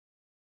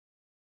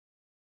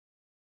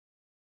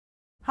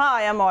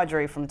Hi, I'm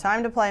Audrey from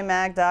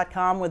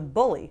TimeToPlayMag.com with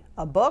Bully,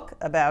 a book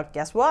about,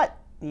 guess what?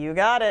 You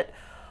got it.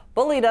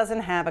 Bully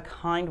doesn't have a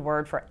kind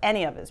word for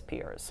any of his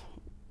peers.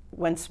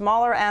 When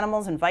smaller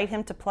animals invite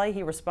him to play,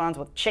 he responds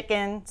with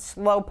chicken,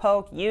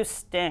 slowpoke, you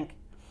stink.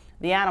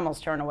 The animals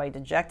turn away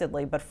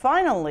dejectedly, but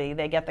finally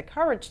they get the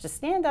courage to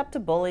stand up to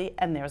Bully,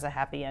 and there's a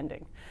happy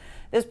ending.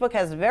 This book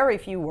has very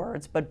few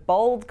words, but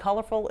bold,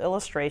 colorful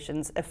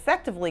illustrations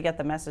effectively get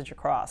the message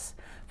across.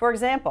 For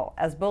example,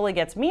 as Bully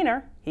gets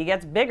meaner, he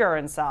gets bigger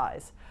in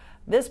size.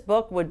 This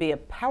book would be a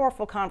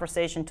powerful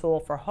conversation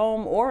tool for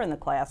home or in the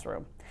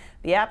classroom.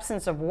 The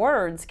absence of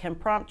words can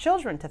prompt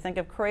children to think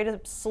of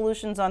creative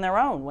solutions on their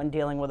own when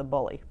dealing with a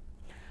bully.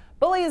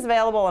 Bully is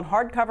available in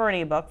hardcover and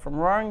ebook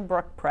from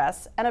Brook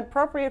Press and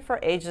appropriate for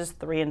ages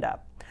 3 and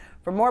up.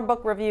 For more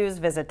book reviews,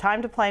 visit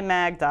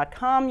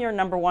TimeToPlayMag.com, your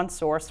 #1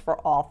 source for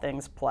all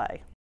things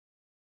play.